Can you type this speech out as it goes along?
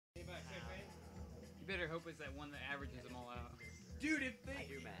better hope it's that one that averages them all out. Dude, if they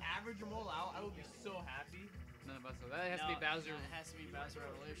average them all out, I would be so happy. None of us. So that has to be Bowser. It has to be Bowser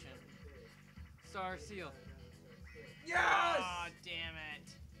Revolution. Star Seal. Yes! Oh, damn it.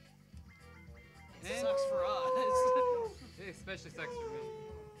 It And- sucks for us. It especially sucks for me.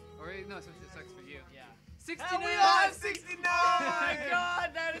 Or no, especially sucks for you. Yeah. 69! And we lost 69! Oh my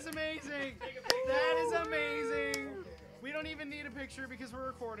god, that is amazing! That is amazing! We don't even need a picture because we're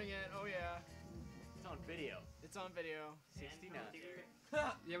recording it. Oh yeah. It's on video. It's on video. 69.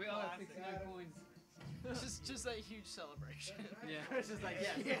 Yeah, we all have 69 coins. Just that huge celebration. Yeah. It's just like,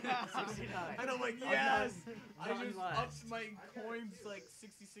 yes, Yeah. 69. And I'm like, yes! I John just last. upped my coins like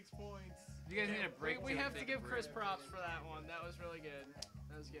 66 points. You guys need a break. We too, have to take give a Chris break. props for that one. That was really good.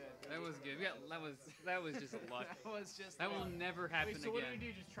 That was good. That was good. That was just luck. That was just That will luck. never happen Wait, so what do again. we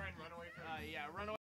do? Just try and run away from Yeah, run away.